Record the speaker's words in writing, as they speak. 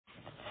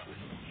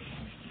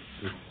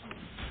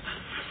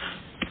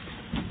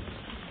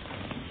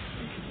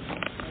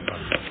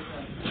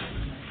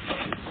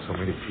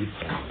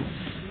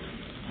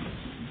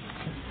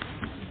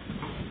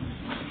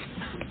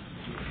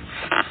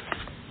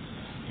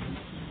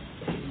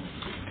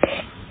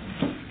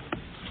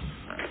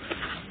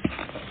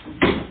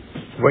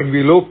when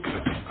we look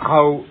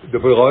how the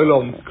Borei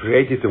Olam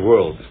created the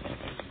world,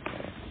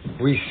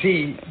 we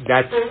see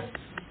that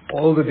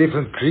all the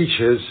different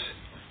creatures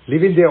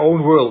live in their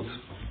own world.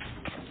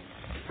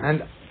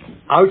 And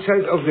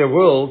outside of their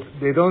world,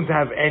 they don't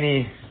have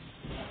any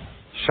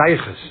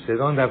shaykhs, they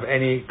don't have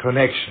any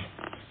connection.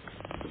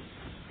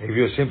 I'll give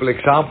you a simple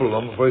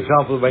example. For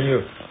example, when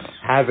you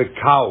have a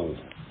cow,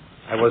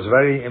 I was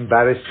very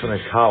embarrassed from a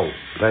cow,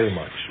 very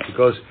much,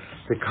 because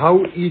the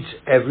cow eats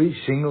every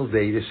single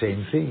day the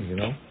same thing, you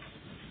know.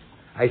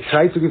 I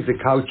tried to give the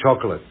cow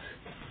chocolate.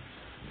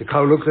 The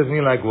cow looked at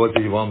me like, "What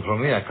do you want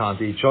from me? I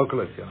can't eat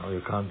chocolate, you know.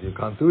 You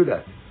can't do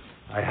that.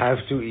 I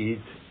have to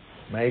eat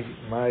my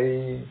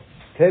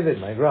tevet,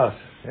 my grass."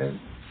 Yeah?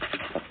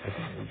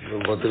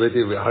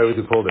 How would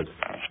you call it?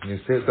 You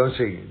still don't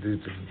say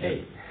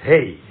hay.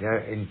 Hay.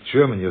 Yeah, in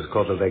German you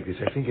call it like this.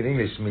 I think in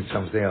English it means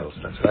something else.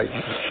 That's right.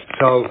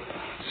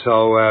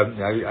 So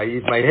I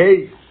eat my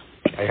hay.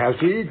 I have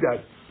to eat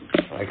that.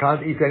 I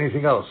can't eat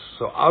anything else.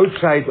 So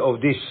outside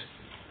of this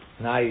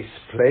nice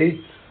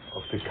plate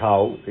of the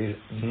cow is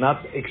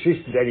not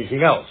existent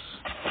anything else.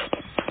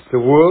 The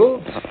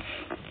world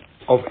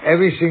of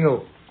every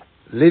single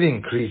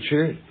living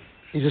creature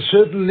is a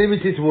certain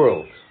limited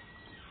world.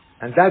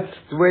 And that's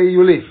the way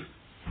you live.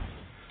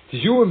 The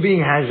human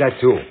being has that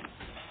too.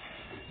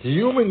 The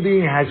human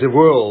being has a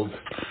world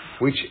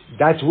which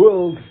that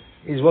world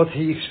is what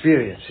he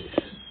experiences.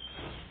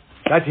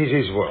 That is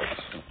his world.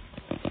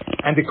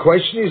 And the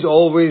question is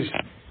always,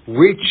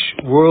 which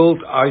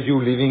world are you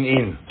living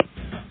in?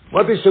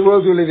 What is the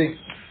world you're living in?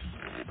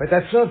 But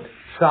that's not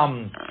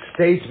some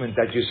statement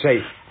that you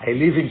say, I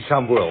live in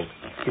some world.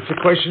 It's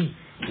a question,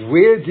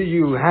 where do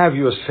you have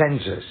your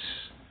senses?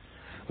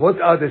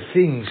 What are the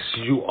things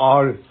you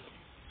are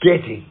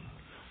getting?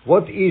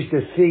 What is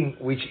the thing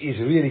which is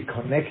really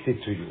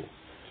connected to you?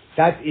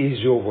 That is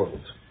your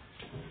world.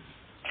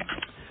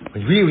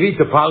 When we read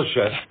the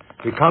Parsha,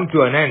 we come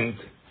to an end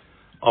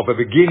of a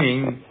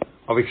beginning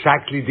of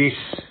exactly this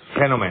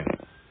phenomenon.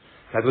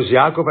 That was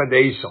Yaakov and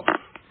Esov.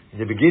 In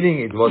the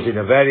beginning, it was in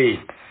a very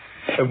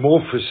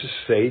amorphous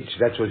stage.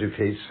 That's what you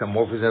say,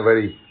 amorphous in a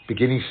very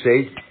beginning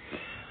stage.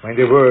 When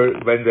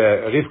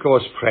Rivka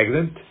was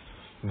pregnant,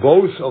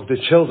 both of the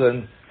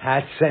children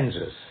had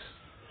senses.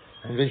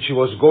 And when she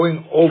was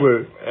going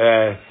over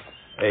a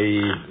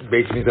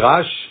Beit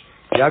Midrash,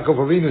 Yaakov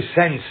Avinu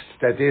sensed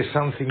that there's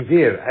something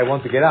there. I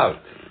want to get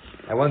out.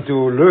 I want to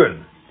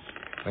learn.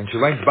 When she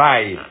went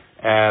by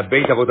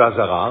Beit Avodah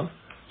Zarah,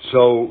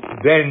 so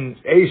then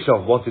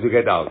Esov wanted to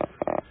get out.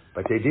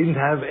 But they didn't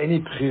have any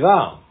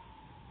bchira.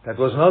 That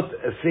was not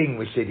a thing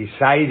which they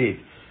decided,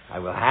 I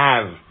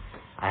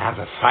have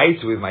a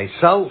fight with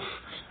myself,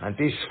 and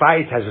this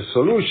fight has a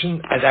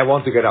solution, and I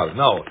want to get out.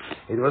 No,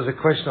 it was a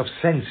question of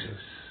senses.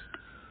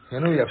 You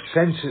know, you have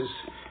senses,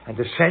 and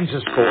the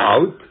senses go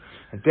out,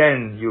 and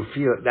then you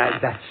feel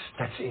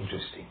that's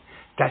interesting.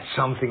 That's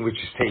something which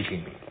is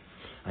taking me.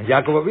 And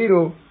Yaakov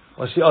Avinu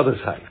was the other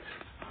side.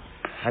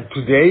 And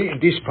today, in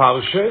this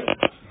parsha,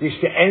 this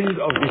is the end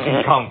of this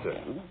encounter.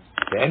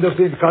 The end of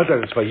the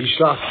encounter is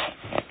Vayishlach,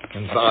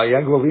 and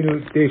Yaakov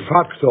Avinu de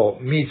facto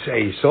meets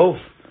Esov.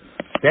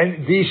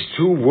 Then these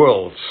two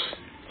worlds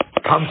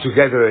come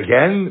together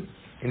again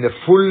in a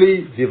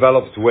fully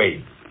developed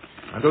way.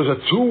 And those are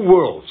two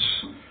worlds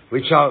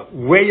which are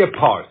way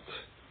apart.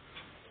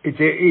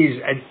 There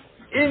is an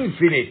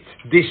infinite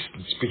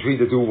distance between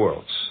the two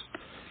worlds.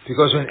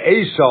 Because when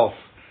Esov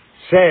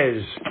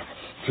says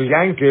to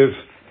Yaakov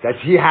that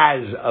he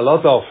has a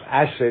lot of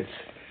assets,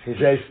 he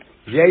says,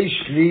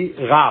 Yesh li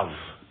rav.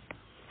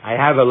 I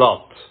have a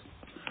lot.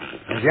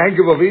 And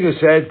Yaakov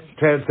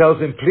Avinu tells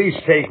him, please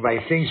take my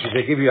things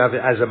which I give you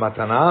as a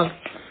matana,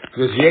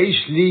 because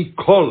Yesh li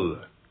kol.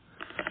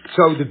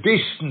 So the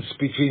distance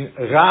between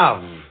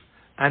rav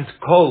and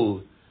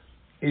kol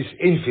is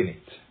infinite.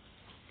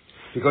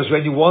 Because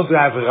when you want to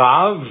have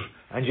rav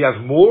and you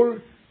have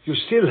more, you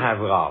still have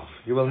rav.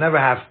 You will never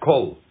have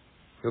kol.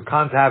 You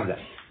can't have that.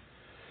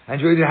 And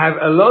you will have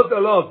a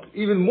lot,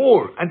 even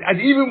more,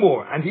 and even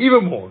more, and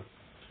even more.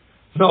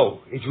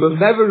 No, it will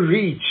never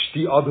reach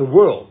the other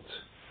world.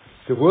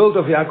 The world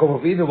of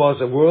Yaakov Avinu was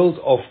a world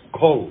of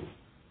kol.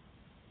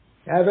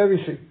 I have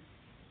everything.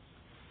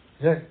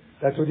 Yeah,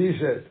 that's what he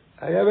said.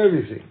 I have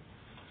everything.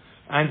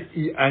 And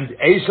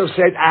Esau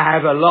said, I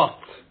have a lot.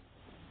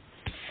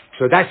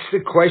 So that's the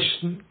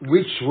question,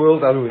 which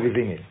world are we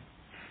living in?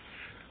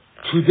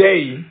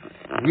 Today,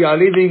 we are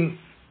living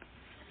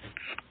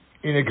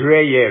in a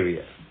gray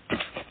area.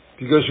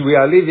 Because we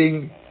are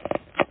living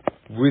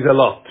with a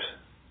lot.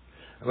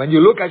 When you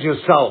look at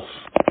yourself,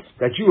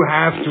 that you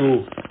have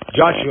to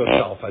judge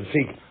yourself and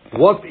think,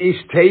 what is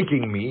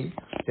taking me?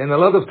 Then a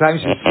lot of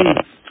times you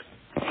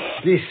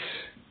see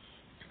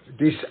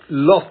this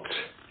lot.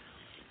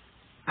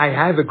 I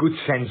have a good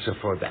sensor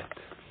for that.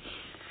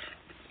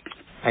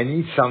 I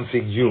need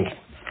something new.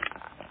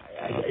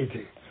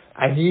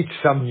 I need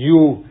some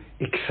new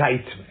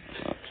excitement.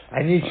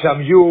 I need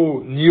some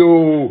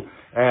new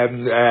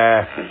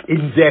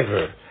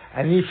endeavor.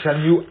 I need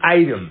some new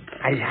item.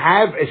 I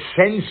have a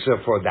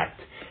sensor for that.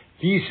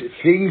 these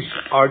things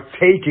are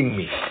taking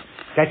me.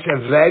 That's a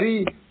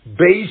very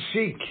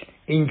basic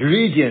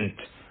ingredient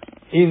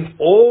in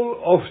all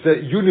of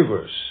the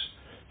universe,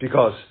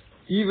 because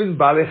even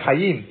Baalei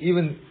Chayim,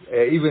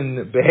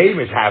 even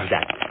behemoths have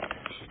that.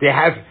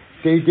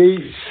 They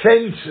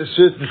sense a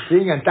certain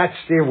thing, and that's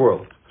their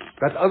world.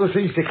 But other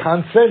things they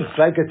can't sense,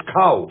 like a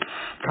cow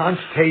can't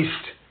taste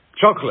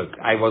chocolate.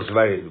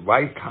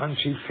 Why can't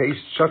she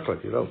taste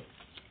chocolate,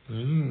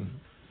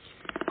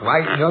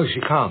 Why? No,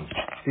 she can't.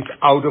 It's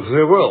out of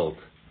her world.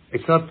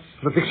 It's not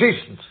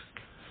existent.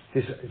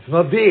 It's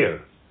not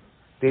there.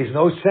 There's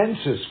no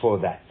senses for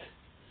that.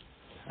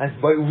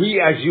 But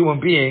we as human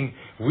beings,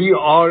 we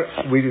are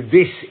with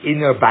this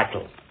inner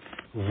battle.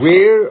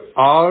 Where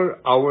are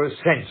our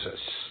senses?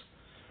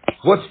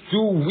 What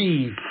do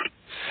we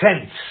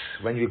sense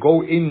when we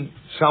go in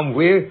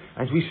somewhere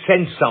and we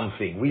sense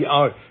something?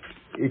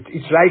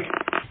 It's like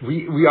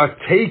we are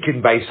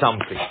taken by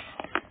something.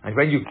 And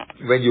when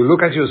you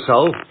look at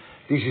yourself,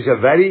 this is a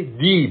very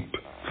deep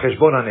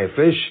cheshbon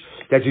hanefesh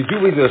that you do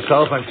with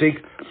yourself and think,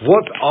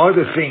 what are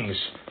the things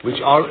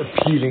which are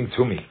appealing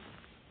to me?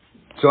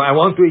 So I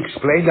want to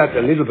explain that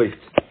a little bit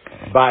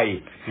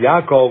by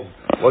Yaakov,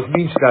 what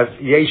means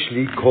that Yesh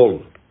li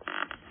kol.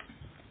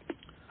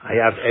 I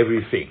have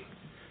everything.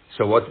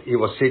 So what he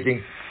was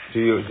sitting, do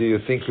you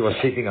think he was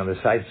sitting on the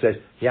side,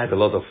 said he had a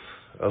lot of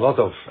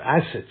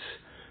assets,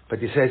 but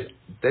he says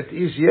that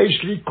is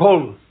Yesh li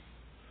kol.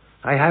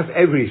 I have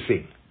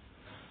everything.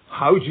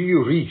 How do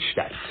you reach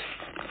that?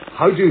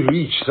 How do you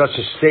reach such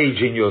a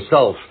stage in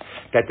yourself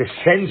that the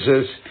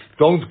senses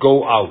don't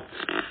go out?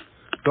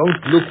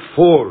 Don't look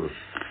for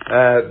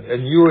a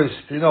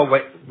newest,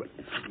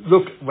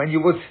 look, when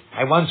you would,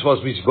 I once was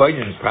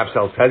misboinen, perhaps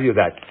I'll tell you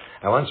that.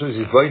 I once was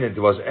misboinen, it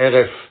was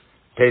Erev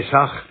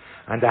Pesach,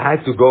 and I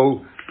had to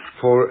go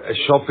for a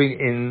shopping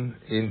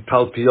in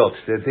Talpiot.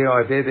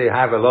 They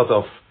have a lot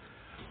of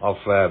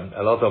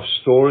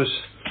stores,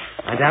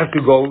 and I had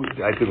to go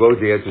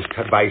there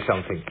to buy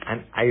something.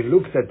 And I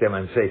looked at them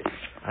and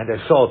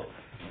I thought,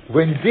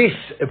 when this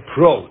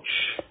approach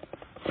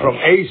from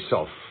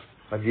Esov,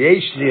 when the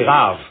Yesh li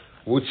Rav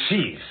would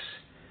cease,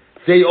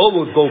 they all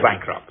would go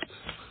bankrupt.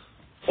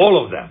 All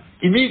of them.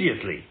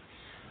 Immediately.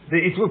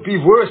 It would be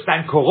worse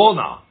than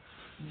Corona.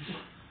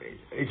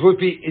 It would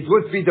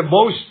be the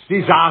most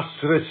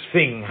disastrous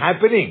thing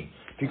happening,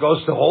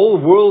 because the whole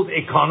world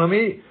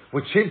economy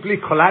would simply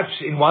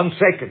collapse in 1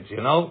 second,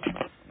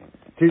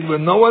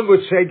 No one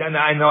would say,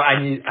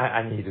 I need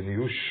a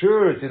new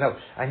shirt,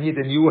 I need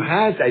a new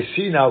hat. I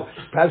see now,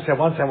 perhaps I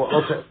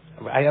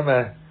have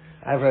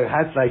a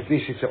hat like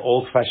this, it's an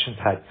old-fashioned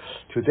hat.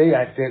 Today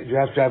you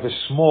have to have a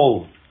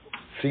small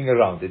thing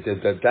around it,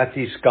 that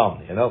is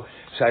gone,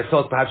 So I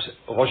thought perhaps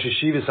Rosh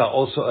Yeshivas are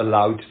also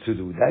allowed to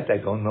do that. I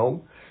don't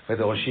know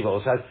whether Rosh Yeshiva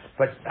also has,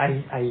 but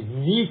I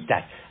need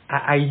that.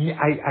 I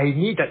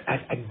need that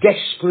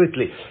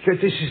desperately.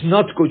 This is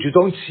not good. You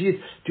don't see it.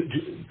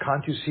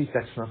 Can't you see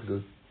that's not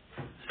good?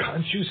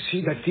 Can't you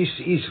see that this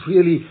is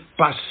really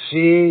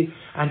passé,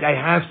 and I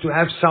have to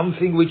have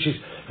something which is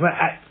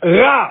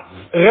Rav,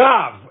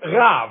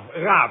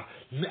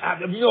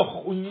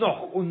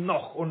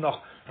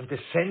 noch. And the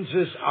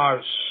senses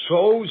are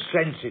so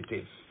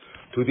sensitive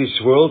to this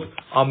world,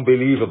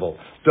 unbelievable.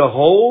 The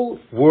whole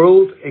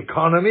world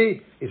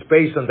economy is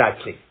based on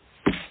that thing.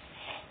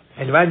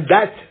 And when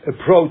that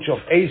approach of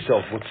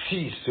Esov would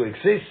cease to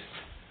exist,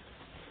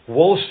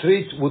 Wall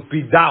Street would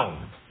be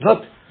down.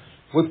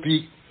 Would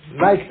be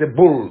like the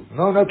bull.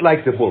 No, not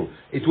like the bull.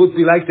 It would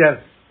be like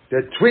the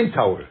Twin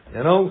Tower,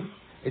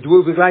 It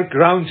would be like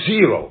ground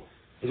zero.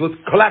 It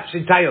would collapse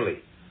entirely.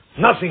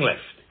 Nothing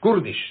left.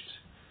 Gurnisht.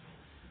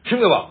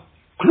 Shungava.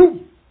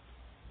 Klum.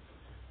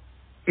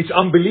 It's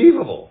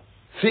unbelievable.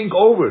 Think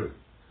over.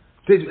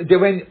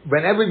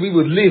 Whenever we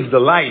would live the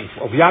life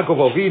of Yaakov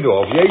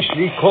Avinu, of Yesh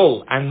li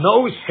kol, and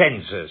no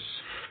senses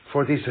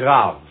for this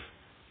Rav,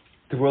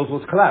 the world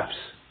would collapse.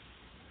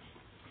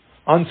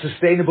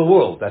 Unsustainable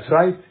world, that's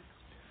right?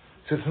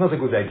 So it's not a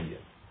good idea.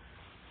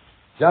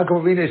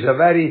 Yaakov Avinu is a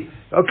very,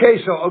 okay,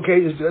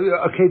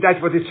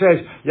 that's what it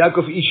says.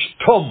 Yaakov ish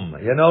tom,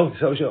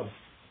 so.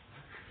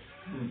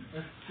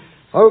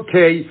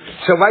 Okay,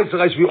 so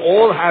we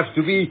all have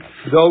to be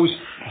those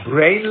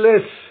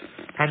brainless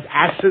and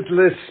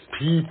assetless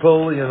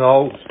people,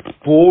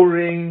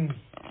 boring.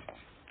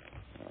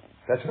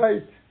 That's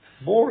right,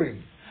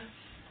 boring.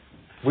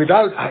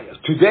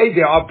 Today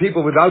there are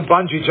people without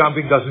bungee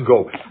jumping doesn't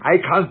go. I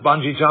can't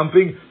bungee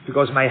jumping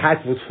because my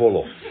hat would fall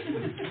off.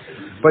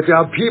 But there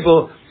are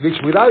people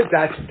which without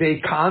that they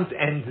can't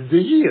end the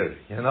year,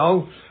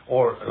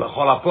 Or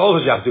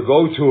you have to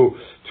go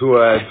to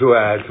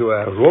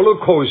a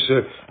roller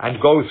coaster and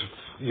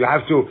you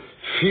have to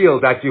feel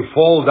that you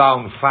fall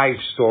down 5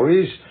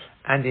 stories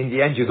and in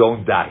the end you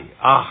don't die.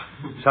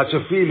 Such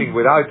a feeling.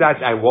 Without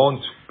that I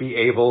won't be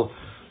able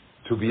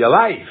to be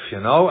alive,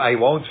 I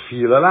won't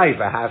feel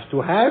alive. I have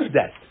to have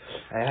that.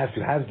 I have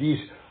to have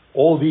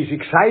all these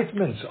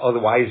excitements,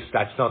 otherwise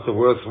that's not a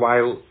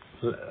worthwhile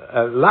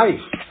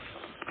life.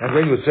 And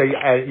when you say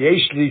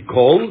Yesh li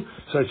kol,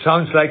 so it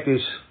sounds like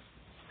this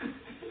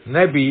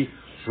Nebi,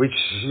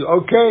 which,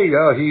 okay,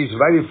 he is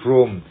very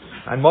frum,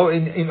 and more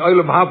in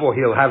Olam Habo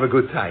he'll have a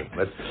good time.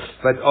 But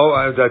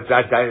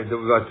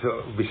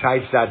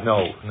besides that,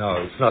 no,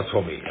 it's not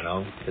for me.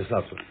 It's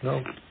not for me.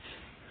 No,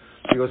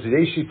 because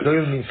Yesh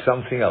Koil means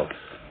something else,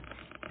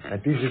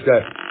 and this is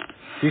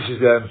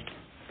the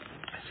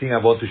thing I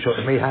want to show.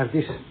 May I have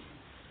this?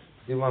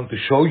 I want to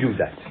show you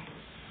that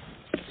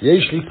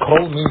Yesh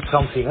Koil means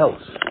something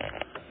else.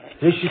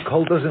 Yesh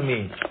Koil doesn't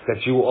mean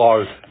that you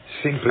are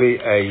simply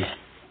a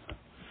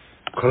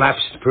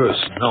collapsed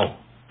person. No.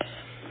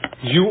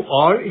 You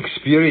are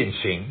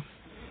experiencing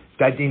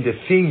that in the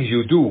things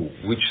you do,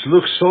 which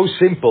looks so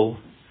simple,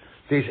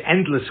 there's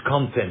endless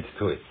content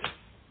to it.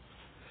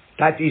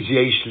 That is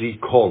Yesh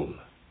Koil.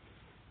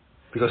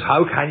 Because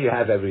how can you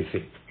have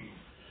everything?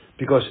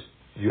 Because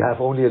you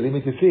have only a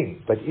limited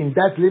thing. But in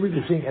that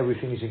limited thing,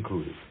 everything is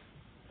included.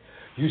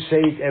 You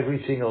say it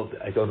every single,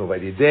 I don't know, by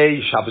the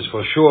day, Shabbos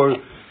for sure,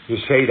 you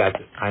say that.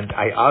 And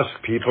I ask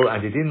people,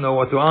 and they didn't know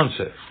what to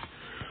answer.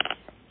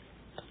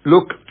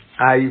 Look,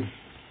 it's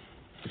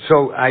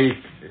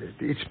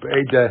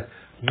the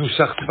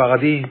Nusach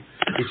Faradim.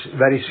 It's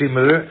very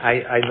similar.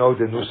 I know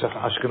the Nusach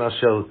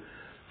Ashkenaz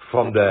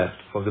from the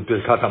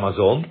Birkat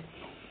Hamazon.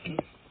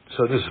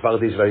 So Nusach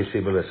Faradim is very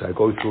similar. So I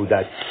go through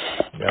that.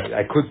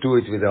 I could do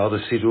it with the other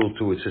Siddur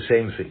too. It's the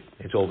same thing.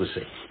 It's all the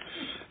same.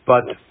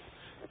 But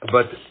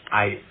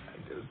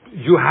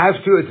you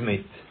have to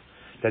admit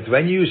that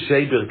when you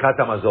say Birkat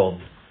Hamazon,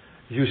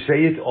 you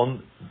say it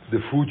on the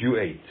food you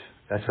ate.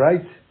 That's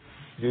right.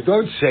 You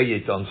don't say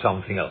it on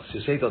something else.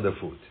 You say it on the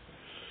food.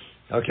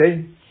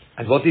 Okay?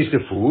 And what is the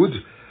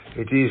food?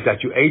 It is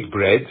that you ate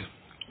bread,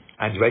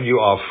 and when you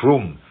are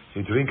frum,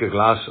 you drink a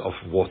glass of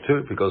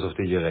water because of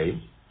the Yerei.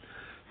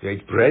 You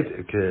ate bread,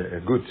 a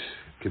good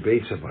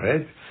kibetz of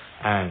bread,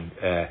 and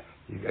a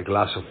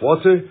glass of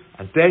water,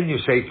 and then you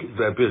say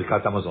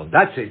Birkat Hamazon.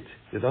 That's it.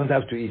 You don't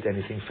have to eat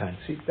anything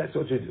fancy. That's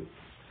what you do.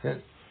 Yeah?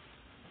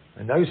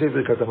 And now you say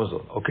Birkat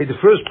Hamazon. Okay, the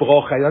first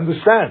broch I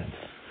understand.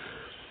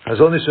 That is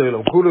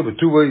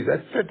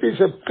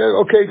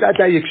okay. That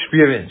I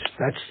experienced.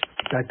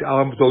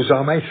 Those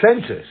are my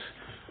senses.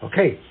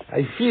 Okay,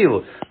 I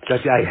feel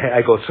that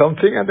I got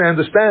something, and I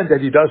understand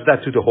that he does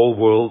that to the whole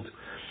world.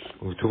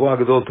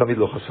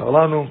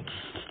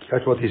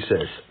 That's what he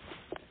says.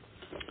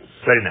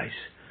 Very nice.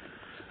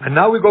 And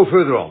now we go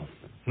further on.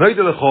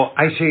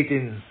 I say it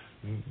in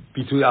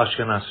Bitui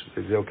Ashkenaz.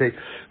 Okay.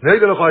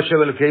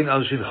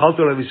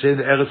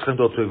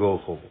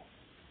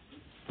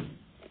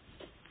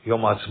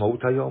 Yom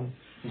Ha'atzmaut Hayom.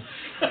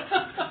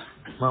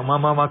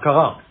 Ma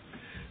kara?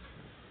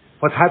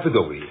 What happened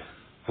over here?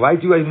 Why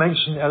do I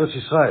mention Eretz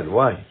Yisrael?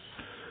 Why?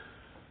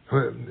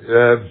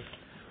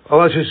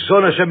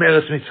 Hashem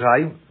Eretz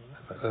Mitzrayim.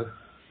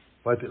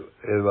 What?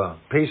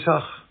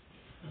 Pesach?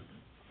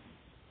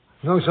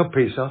 No, it's not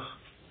Pesach.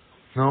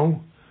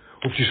 No.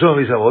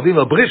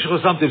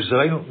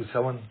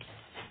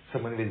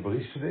 Someone made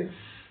bris today?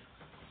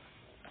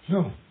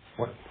 No.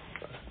 What?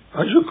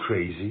 Are you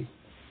crazy?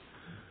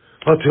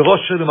 No.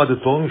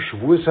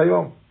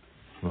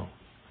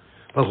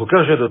 What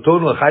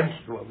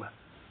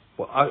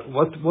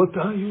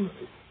are you?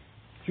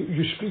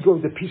 You speak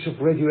of the piece of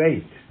bread you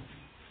ate.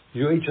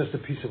 You ate just a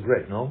piece of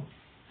bread, no?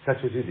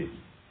 That's what you did.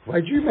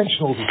 Why do you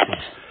mention all these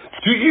things?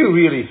 Do you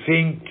really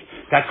think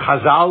that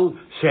Chazal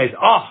said,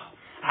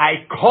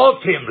 I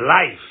caught him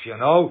life,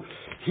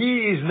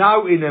 He is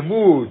now in a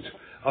mood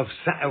of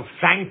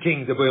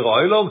thanking the Borei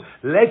Olam.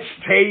 Let's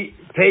take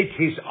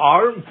his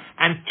arm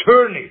and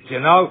turn it,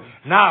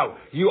 Now,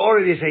 you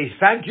already say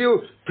thank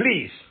you,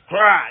 please.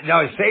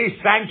 Now, say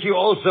thank you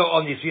also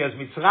on Yeshias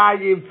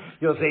Mitzrayim.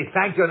 You'll say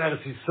thank you on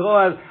Eretz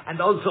Yisrael,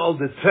 and also on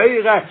the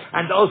Torah,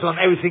 and also on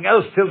everything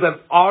else, till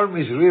the arm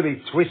is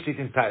really twisted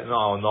in time.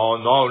 No.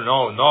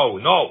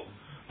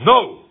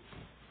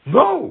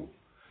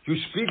 You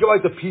speak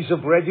about the piece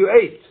of bread you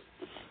ate.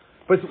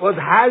 But what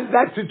has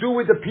that to do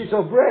with the piece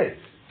of bread?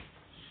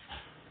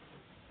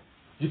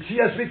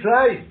 Yetzias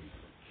Mitzrayim.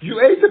 You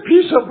ate a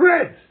piece of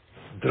bread.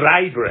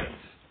 Dry bread.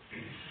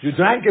 You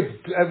drank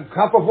a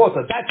cup of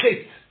water. That's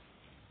it.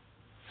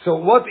 So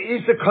what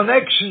is the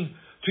connection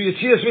to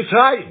Yetzias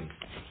Mitzrayim?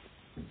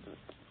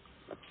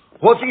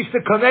 What is the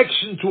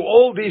connection to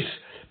all these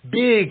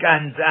big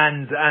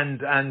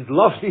and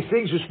lofty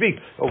things you speak?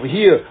 Over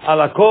here,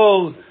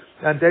 Alakol,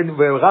 and then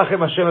Rachem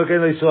Hashem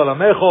Elokeinu Yisrael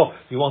Amecho.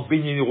 You want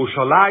Binyan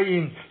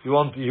Yerushalayim. You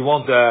want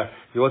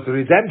the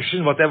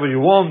redemption, whatever you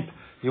want.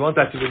 You want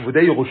that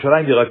V'dei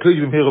Yerushalayim Yiraklu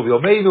Yimhiru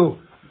V'yomeinu.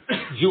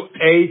 You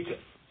ate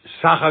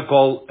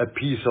Sachakol a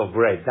piece of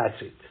bread.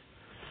 That's it.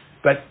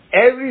 But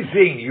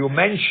everything you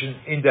mention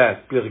in the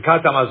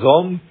Birkat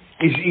Hamazon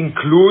is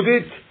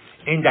included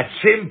in that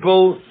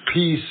simple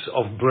piece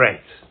of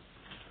bread.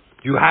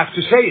 You have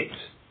to say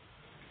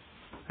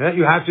it.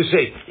 You have to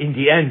say it. In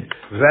the end,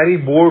 very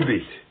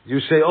morbid. You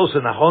say also,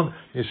 Nachon,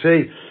 you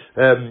say,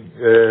 that's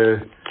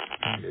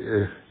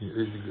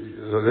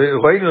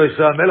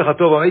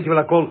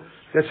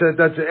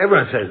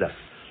everyone says that.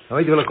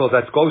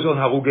 That goes on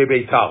Haruge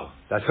Beitar.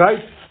 That's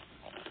right.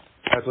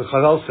 That's what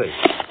Chazal says.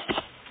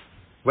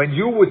 When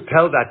you would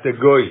tell that the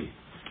goy,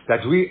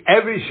 that we,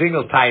 every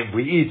single time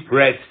we eat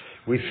bread,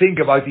 we think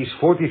about these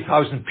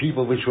 40,000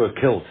 people which were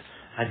killed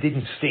and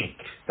didn't stink.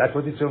 That's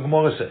what the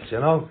Gemara says, you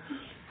know?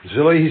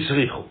 So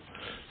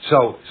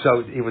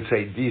he would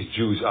say, these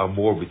Jews are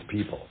morbid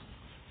people.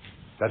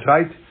 That's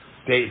right?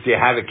 They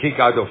have a kick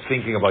out of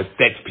thinking about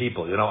dead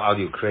people. You know, are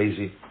you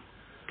crazy?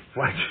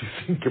 Why do you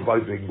think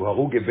about the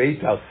Haruge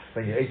Beitar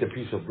when you ate a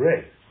piece of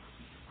bread?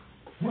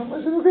 Why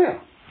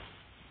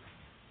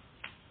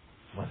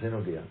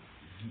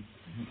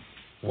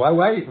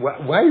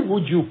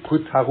would you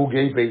put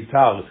Haruge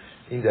Beitar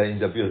in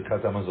the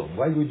Birkat Hamazon?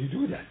 Why would you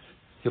do that?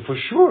 Yeah, for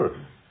sure.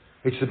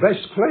 It's the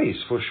best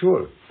place, for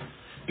sure.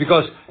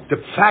 Because the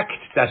fact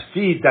that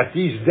these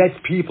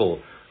dead people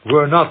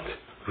were not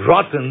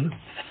rotten,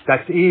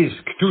 that is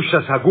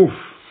Kedushas Haguf.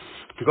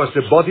 Because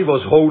the body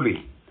was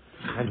holy.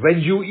 And when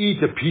you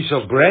eat a piece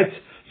of bread,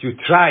 you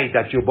try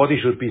that your body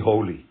should be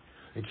holy.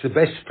 It's the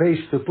best place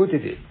to put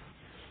it in.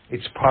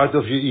 It's part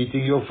of you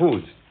eating your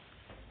food.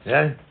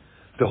 Yeah?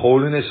 The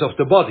holiness of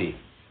the body.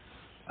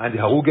 And the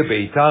Haruge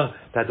Beitar,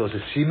 that was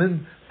a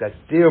siman that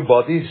their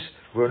bodies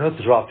were not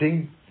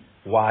rotting.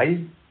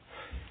 Why?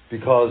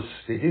 Because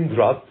they didn't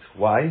rot.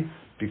 Why?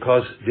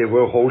 Because they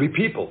were holy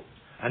people.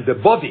 And the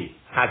body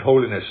had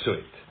holiness to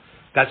it.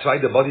 That's why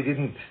the body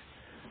didn't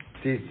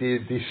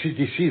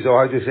disease,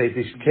 or how to say,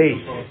 decay.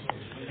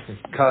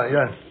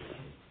 Yeah.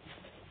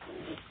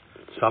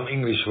 Some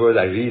English word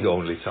I read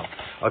only some.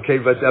 Okay,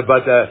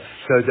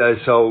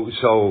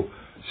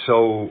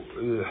 so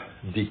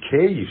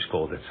decay is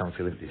called it,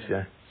 something like this,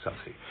 yeah,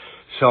 something.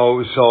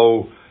 So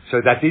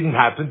that didn't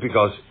happen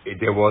because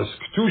there was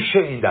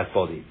kedusha in that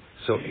body.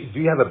 So do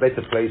you have a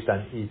better place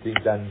than eating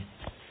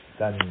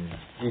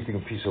a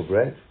piece of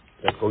bread?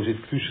 That goes with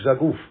kedusha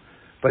zaguf.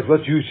 But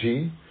what you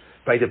see,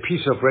 by the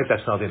piece of bread,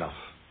 that's not enough.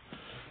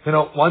 You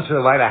know, once in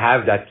a while I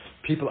have that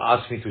people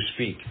ask me to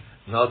speak,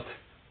 not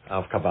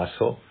of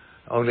Kabaso,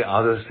 only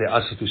others, they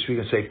ask me to speak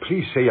and say,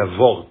 please say a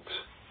word.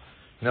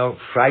 You know,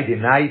 Friday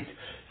night,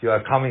 you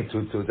are coming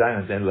to that,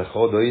 and then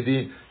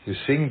Lechodoidi, you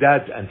sing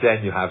that, and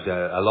then you have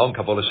a long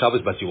Kabbalah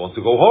Shabbos, but you want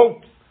to go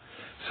home.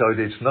 So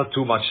there's not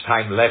too much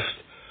time left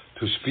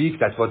to speak.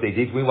 That's what they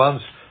did me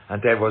once,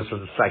 and there was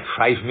like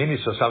 5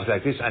 minutes or something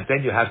like this, and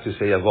then you have to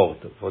say a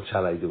word. What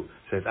shall I do?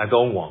 I said, I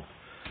don't want.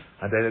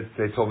 And then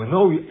they told me,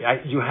 no,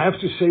 you have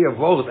to say a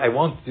word. I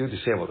want you to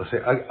say a word. I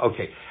said,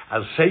 okay,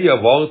 I'll say a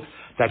word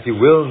that you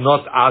will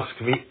not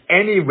ask me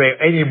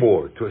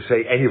anymore to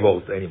say any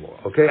word anymore.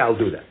 Okay, I'll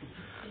do that.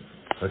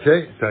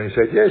 Okay, so he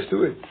said, yes,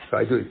 do it. So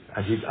I do it.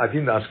 And I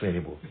didn't ask me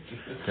anymore.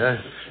 Yeah?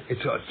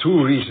 It's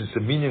two reasons.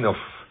 The meaning of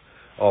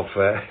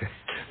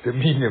the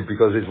meaning,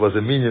 because it was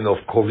the meaning of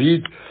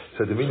COVID,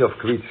 so the meaning of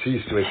COVID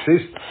ceased to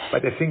exist.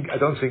 But I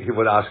don't think he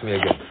would ask me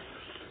again.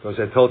 Because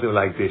I told him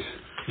like this.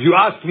 You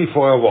asked me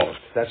for a word.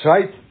 That's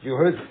right. You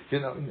heard,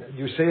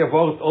 you say a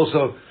word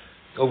also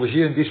over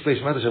here in this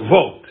place matters a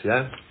word.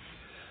 Yeah?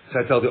 So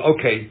I told him,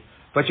 okay,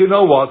 but you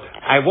know what?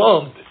 I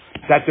want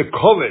that the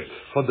covet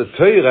for the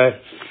Torah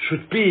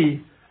should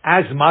be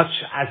as much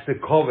as the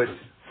covet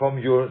from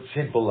your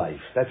simple life.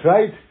 That's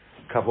right.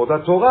 Kavod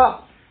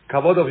HaTorah.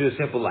 Kavod of your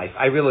simple life.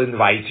 I will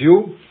invite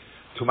you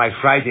to my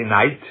Friday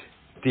night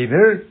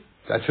dinner.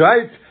 That's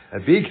right. A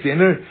big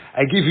dinner.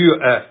 I give you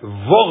a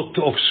wort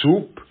of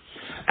soup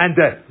and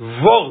a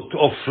wort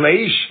of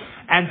flesh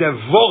and a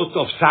wort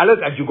of salad,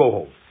 and you go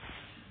home.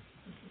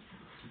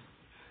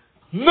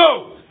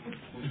 No!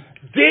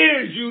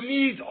 There you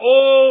need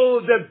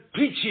all the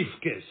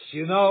pichivkes,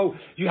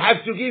 You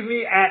have to give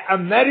me an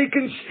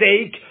American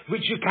steak,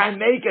 which you can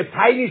make a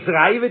tiny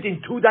rivet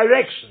in 2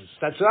 directions.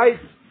 That's right.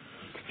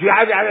 You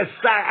have and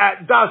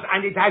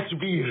it has to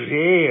be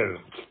rare.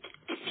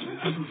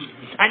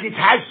 And it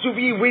has to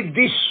be with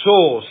this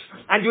sauce,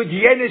 and with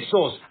yene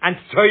sauce, and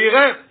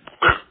teure,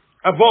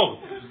 a word.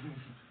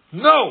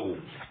 No!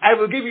 I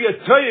will give you a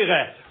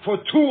teure for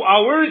 2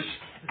 hours,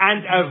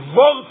 and a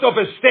word of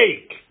a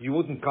steak. You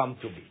wouldn't come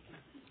to me.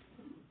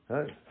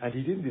 Huh? And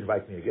he didn't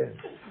invite me again.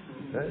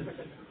 Huh?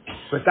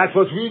 But that's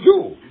what we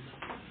do.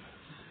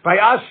 By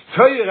us,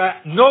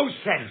 Torah, no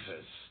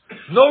senses,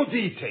 no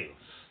details,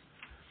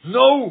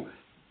 no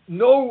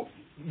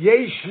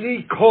Yesh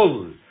li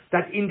kol,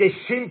 that in the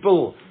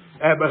simple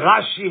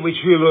Rashi which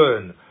we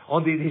learn,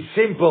 on the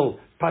simple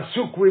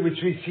Pasuk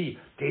which we see,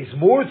 there's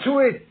more to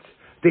it.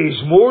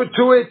 There's more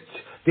to it.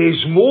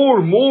 There's more.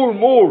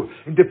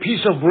 In the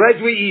piece of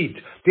bread we eat,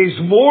 there's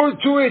more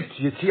to it.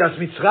 Yetzias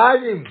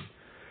Mitzrayim.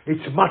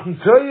 It's Matan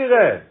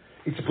Torah.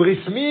 It's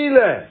Bris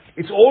Mila.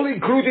 It's all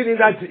included in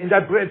that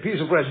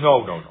piece of bread.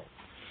 No.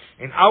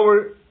 In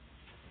our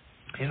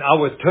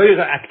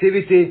Torah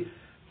activity,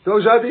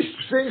 those are these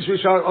things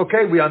which are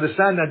okay. We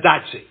understand, and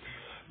that's it.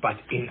 But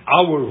in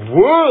our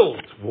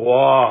world,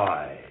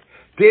 why?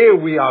 There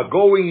we are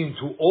going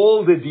into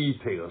all the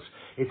details.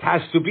 It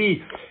has to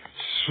be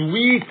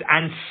sweet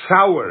and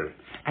sour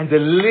and a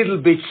little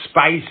bit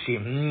spicy.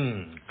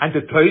 And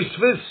the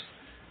Tosfos?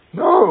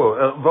 No.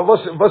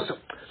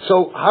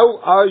 So how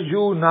are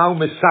you now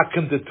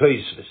mesakem the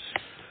Tosfos?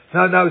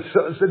 Nou,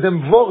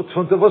 dem Wort,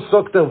 von der, was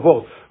sagt der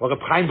Wort? Or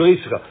Reb Chaim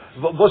Brisker,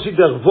 was is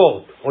der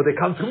Wort? Or they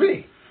come to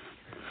me.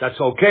 That's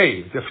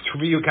okay. To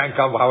me you can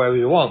come however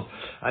you want.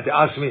 And they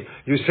ask me,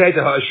 you say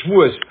to her,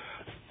 Shmuas,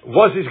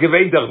 what is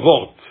gewähnt der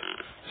Wort?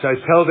 So I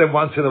tell them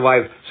once in a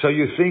while, so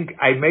you think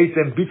I made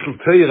them bittel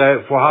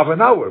teure for half an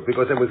hour,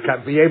 because they would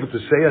be able to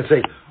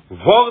say,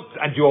 Wort,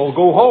 and you all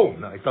go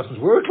home. No, it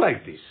doesn't work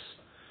like this.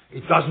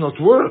 It does not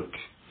work.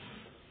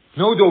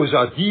 No, those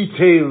are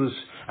details,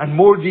 and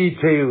more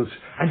details,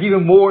 and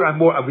even more and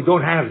more, and we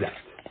don't have that.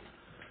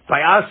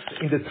 By us,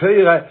 in the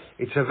Torah,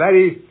 it's a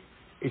very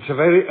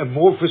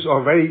amorphous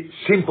or very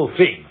simple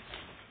thing.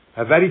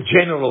 A very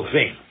general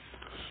thing.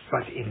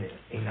 But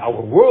in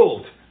our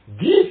world,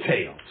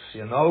 details,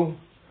 you know.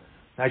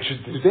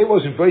 Today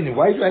was in Britain.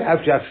 Why do I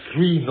have to have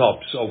 3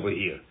 knobs over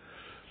here?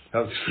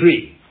 No,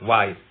 3.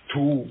 Why?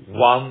 2,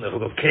 1,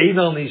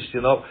 Kenan is,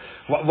 you know.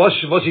 What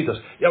is das?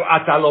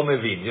 Atalo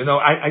mevin. You know,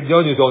 I know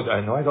you don't,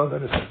 I don't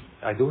understand.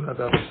 I do not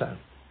understand.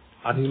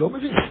 Ani lo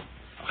mevin.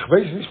 Ich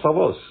weiß nicht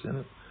was, you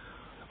know.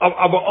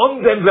 Aber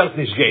on them wird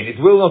nicht gehen. It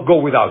will not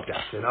go without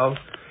that, you know.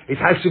 It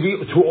has to be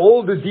to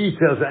all the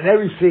details and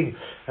everything.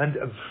 And,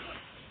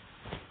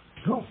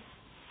 no.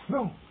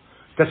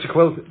 That's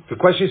the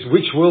question is,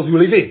 which world you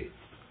live in?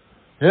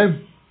 Yeah?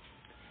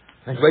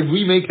 And when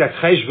we make that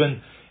cheshbon,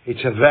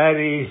 it's a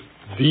very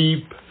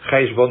deep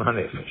cheshbon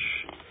hanefesh.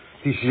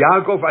 This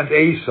Yaakov and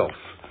Esov,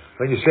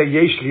 when you say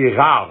Yesh li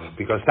Rav,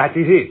 because that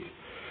is it.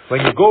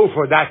 When you go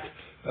for that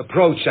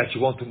approach that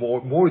you want to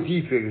more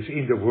details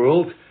in the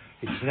world,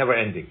 it's never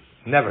ending.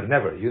 Never.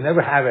 You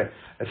never have a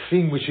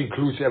thing which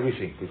includes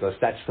everything, because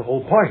that's the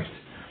whole point.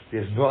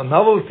 There's no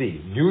novelty,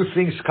 new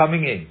things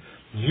coming in,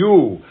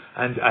 new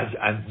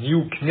and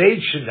new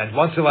knation, and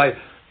once in a while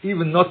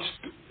even not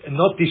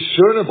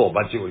discernible,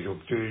 but you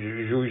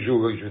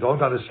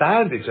don't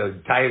understand. It's an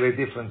entirely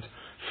different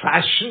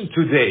fashion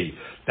today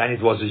than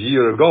it was a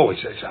year ago.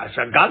 It's a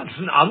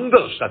ganzen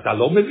anders, that I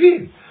lo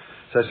mevin.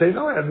 So I say,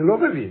 no, I lo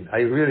mevin.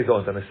 I really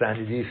don't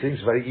understand these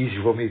things. Very easy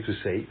for me to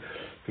say,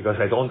 because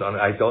I don't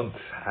understand.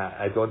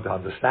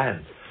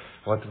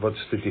 What's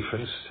the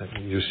difference?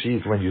 You see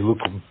it when you look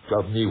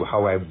at me,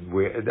 how I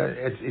wear.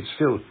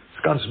 It's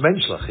ganz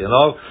menschlich, you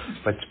know.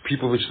 But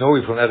people which know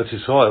me from Eretz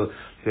Yisrael,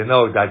 they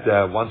know that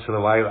once in a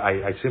while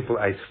I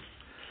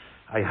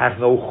have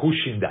no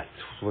chush in that.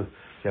 You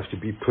have to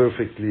be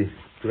perfectly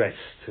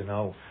dressed, you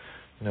know.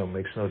 No,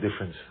 makes no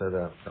difference.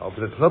 But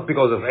it's not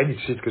because of any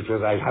tzidkah,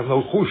 because I have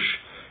no chush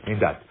in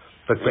that.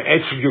 But for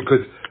Etzim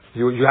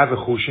you have a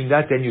chush in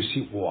that, then you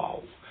see,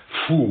 wow,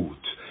 food,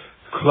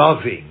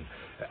 clothing,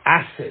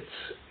 assets,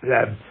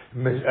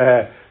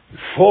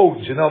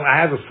 phones, you know. I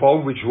have a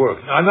phone which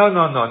works.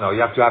 No.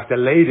 You have to have the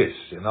latest,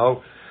 you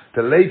know.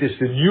 The latest,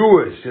 the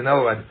newest, you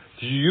know, and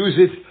you use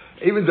it,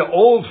 even the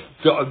old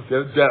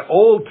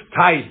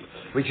type,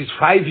 which is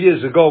 5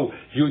 years ago,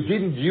 you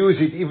didn't use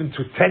it even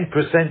to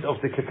 10%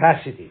 of the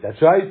capacity.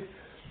 That's right?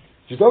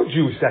 You don't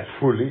use that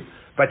fully,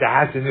 but it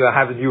has to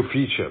have a new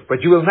feature.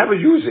 But you will never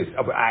use it.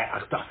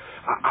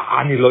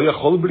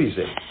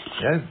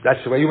 Yeah?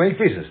 That's the way you make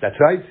business. That's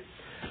right?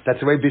 That's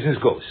the way business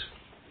goes.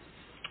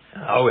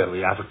 Oh well, we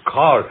have a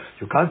car.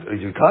 You can't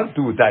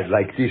do that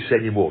like this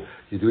anymore.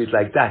 You do it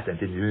like that, and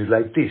then you do it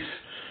like this,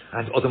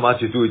 and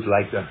automatically you do it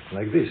like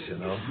this. You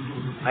know.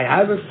 I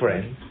have a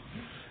friend,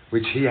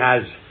 which he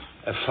has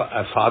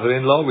a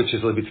father-in-law, which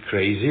is a little bit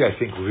crazy. I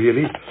think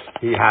really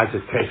he has a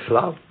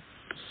Tesla,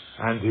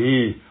 and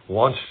he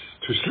wants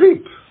to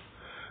sleep,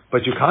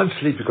 but you can't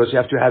sleep because you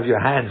have to have your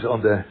hands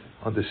on the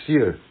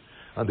steer,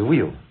 on the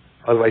wheel.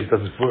 Otherwise, it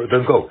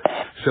doesn't go.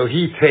 So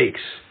he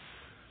takes.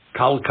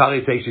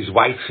 Kari takes his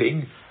white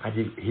thing and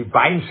he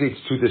binds it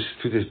to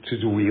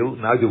the wheel.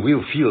 Now the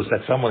wheel feels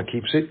that someone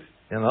keeps it,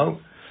 you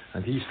know,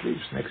 and he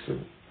sleeps next to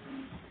it.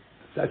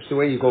 That's the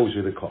way he goes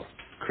with the car.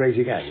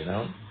 Crazy guy, you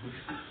know,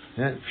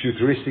 yeah,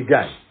 futuristic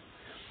guy.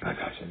 I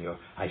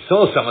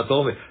saw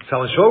someone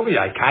showed me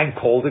I can't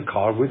call the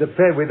car with an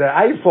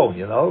iPhone,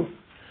 you know,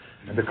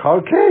 and the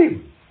car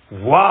came.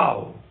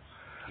 Wow.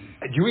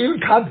 You even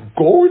can't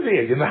go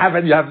there. You have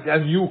a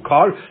new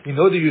car. You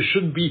know that you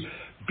shouldn't be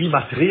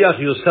matriach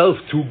yourself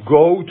to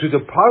go to the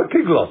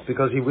parking lot,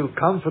 because he will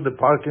come for the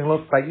parking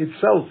lot by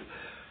itself.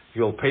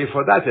 You'll pay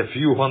for that a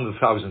few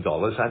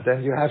 $100,000, and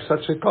then you have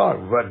such a car.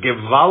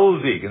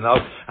 Gewaldig, you know.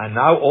 And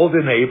now all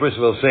the neighbors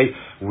will say,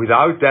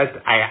 without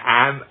that, I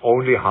am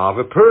only half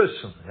a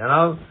person, you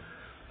know.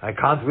 I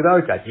can't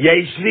without that.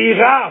 Yesh li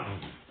Rav.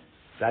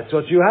 That's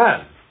what you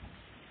have.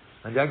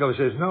 And Yaakov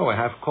says, no, I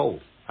have coal.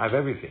 I have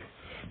everything.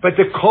 But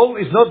the coal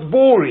is not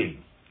boring.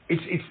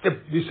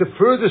 It's the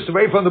furthest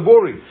away from the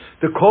boring.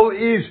 The call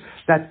is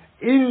that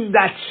in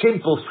that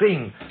simple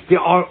thing, there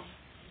are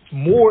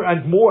more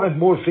and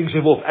more things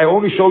involved. I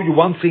only show you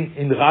one thing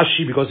in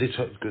Rashi, because it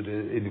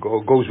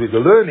goes with the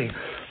learning.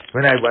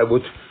 When I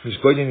was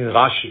going in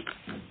Rashi,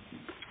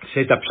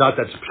 say the pshat,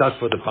 that's pshat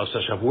for the Parsha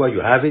Shavua, you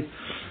have it.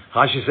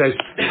 Rashi says,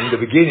 in the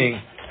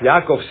beginning,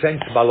 Yaakov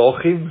sent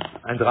Malachim,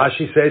 and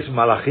Rashi says,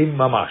 Malachim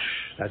Mamash.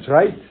 That's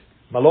right?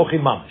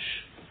 Malachim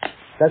Mamash.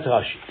 That's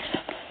Rashi.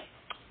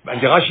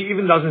 And the Rashi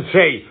even doesn't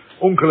say,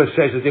 Uncle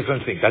says a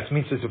different thing. That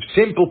means that the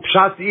simple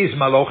pshat is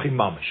Malochim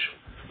Mamish.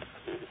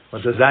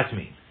 What does that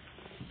mean?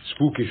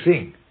 Spooky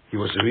thing. He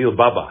was a real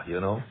Baba, you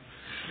know.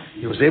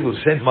 He was able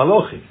to send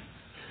Malochim.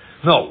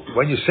 No,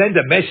 when you send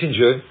a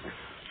messenger,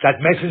 that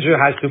messenger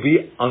has to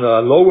be on a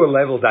lower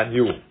level than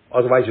you.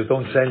 Otherwise you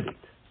don't send it.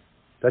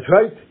 That's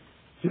right.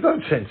 You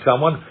don't send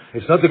someone.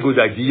 It's not a good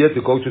idea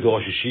to go to the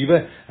Rosh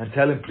Hashiva and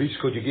tell him, please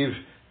could you give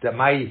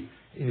my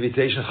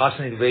invitation,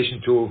 Chassan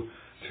invitation to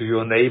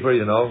your neighbor,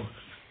 you know,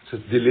 to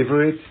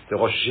deliver it. The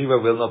Rosh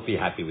Hashiva will not be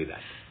happy with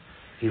that.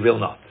 He will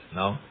not,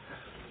 no.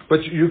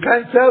 But you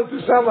can't tell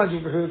to someone,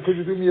 could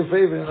you do me a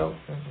favor, you know.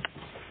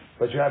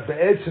 But you have the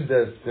edge and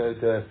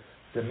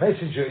the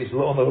messenger is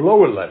on a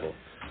lower level.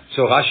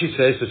 So Rashi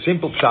says the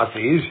simple pshat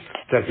is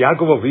that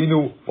Yaakov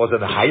Avinu was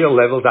on a higher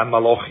level than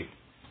Malachim.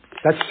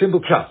 That's simple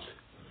pshat.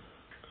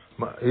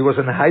 He was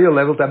on a higher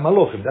level than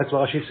Malachim. That's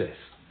what Rashi says.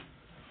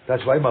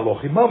 That's why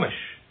Malachim Mamish.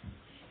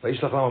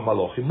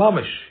 Malachim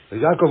Mamish.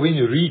 Yaakov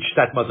Avinu reached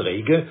that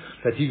madrege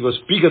that he was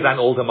bigger than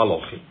all the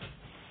Malachim.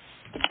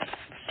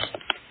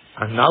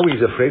 And now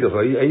he's afraid of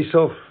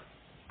Esov.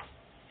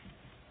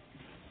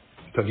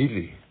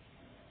 Tagidli.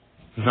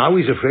 Now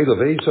he's afraid of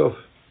Esov.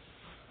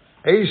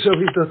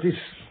 Esov is that this.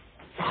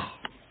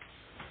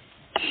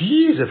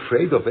 He is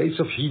afraid of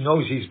Esov. He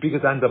knows he's bigger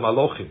than the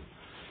Malachim.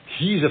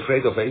 He's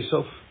afraid of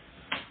Esov.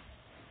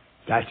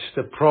 That's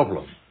the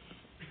problem.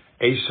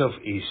 Esov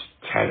is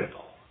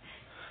terrible.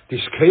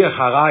 This Kriyach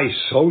Hara is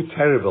so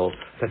terrible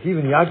that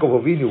even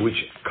Yaakov Avinu,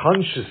 which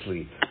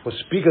consciously was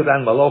bigger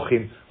than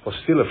Malachim, was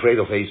still afraid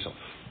of Esov.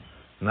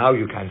 Now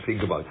you can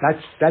think about it.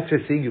 That's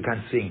a thing you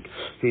can think.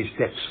 There's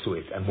depths to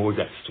it, and more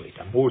depths to it,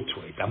 and more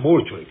to it, and more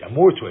to it, and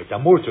more to it,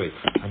 and more to it.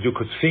 And you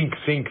could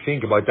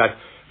think about that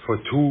for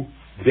 2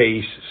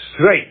 days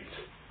straight.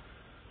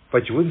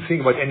 But you wouldn't think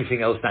about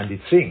anything else than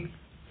this thing.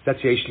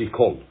 That's Yesh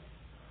Kol.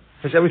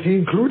 There's everything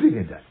included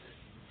in that.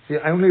 See,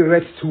 I only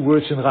read 2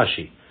 words in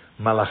Rashi.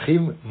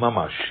 Malachim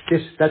Mamash.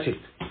 That's it.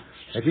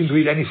 I didn't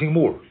read anything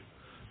more.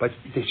 But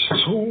there's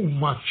so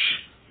much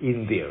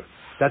in there.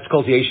 That's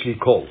called Yesh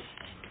Kol.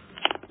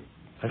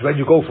 And when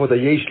you go for the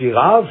Yesh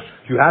Rav,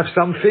 you have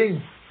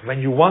something. When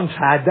you once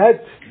had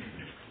that,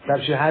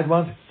 perhaps you had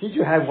one. Did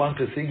you have once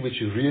a thing which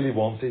you really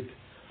wanted?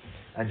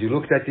 And you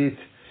looked at it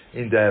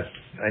in the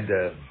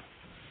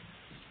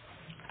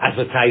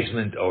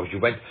advertisement, or you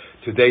went,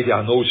 today there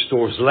are no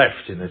stores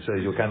left, so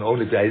you can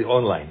only buy it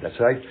online, that's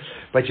right.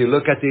 But you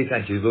look at it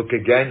and you look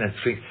again and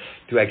think,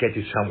 do I get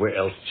it somewhere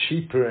else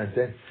cheaper? And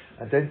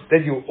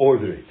then you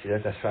order it, yeah,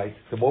 that's right.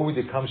 The moment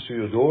it comes to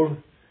your door,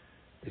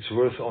 it's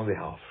worth only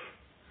half.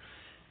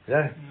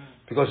 Yeah?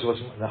 Because it was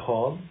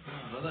Nachon.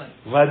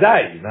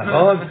 Vadai.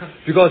 Nachon.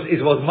 Because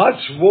it was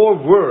much more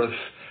worth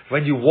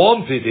when you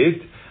wanted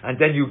it, and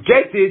then you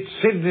get it,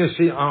 simply you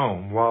see,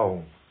 oh,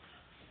 wow.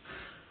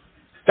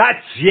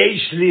 That's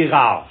Yesh Li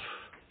Rav.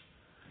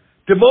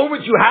 The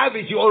moment you have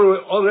it, you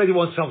already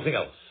want something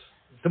else.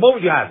 The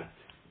moment you have it.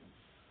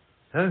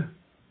 Huh?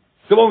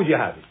 The moment you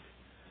have it.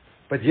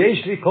 But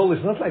Yesh Li Kol is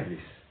not like this.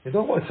 You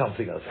don't want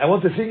something else. I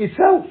want the thing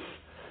itself.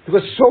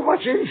 Because so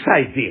much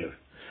inside there.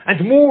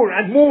 And more,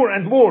 and more,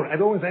 and more. I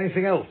don't want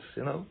anything else,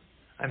 you know.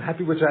 I'm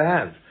happy with what I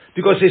have.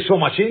 Because there's so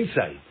much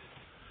inside.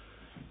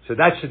 So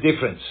that's the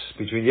difference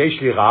between Yesh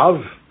Li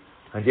Rav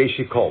and Yesh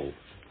Li Kol.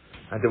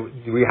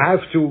 And we have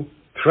to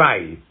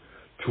try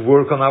to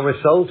work on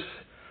ourselves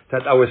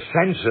that our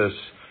senses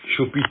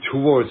should be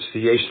towards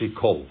the Yesh Li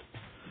Kol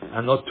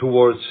and not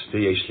towards the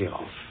Yesh Li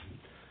Rav.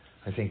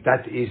 I think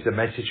that is the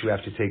message we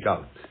have to take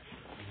out.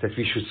 That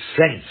we should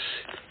sense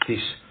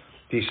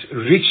this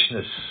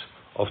richness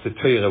of the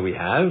Torah we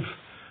have,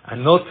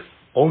 and not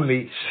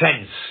only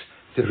sense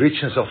the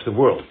richness of the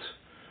world,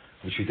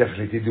 which we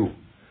definitely do.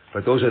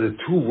 But those are the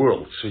 2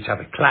 worlds which have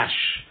a clash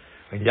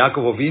when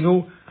Yaakov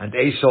Avinu and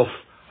Esov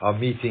are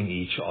meeting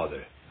each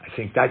other. I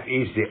think that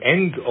is the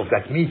end of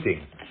that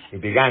meeting.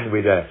 It began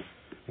with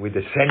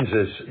the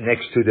senses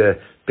next to the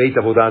Beit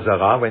Avodah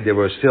Zarah when they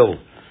were still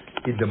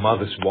in the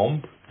mother's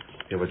womb.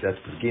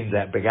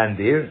 That began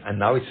there, and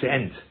now it's the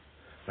end.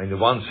 When the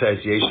one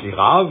says Yesh Li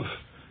Rav,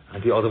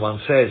 and the other one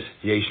says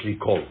Yesh Li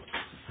Kol.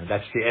 And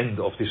that's the end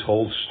of this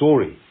whole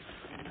story.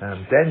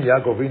 And then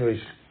Yaakov Avinu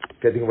is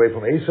getting away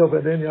from Esov,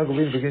 and then Yaakov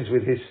Avinu begins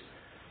with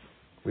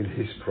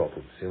his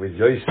problems, with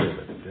Yosef,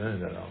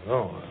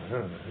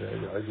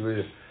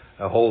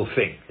 a whole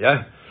thing,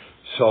 yeah?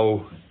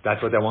 So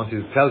that's what I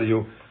wanted to tell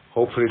you.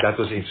 Hopefully that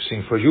was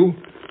interesting for you.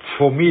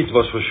 For me it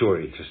was for sure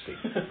interesting.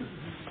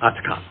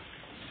 Atkan.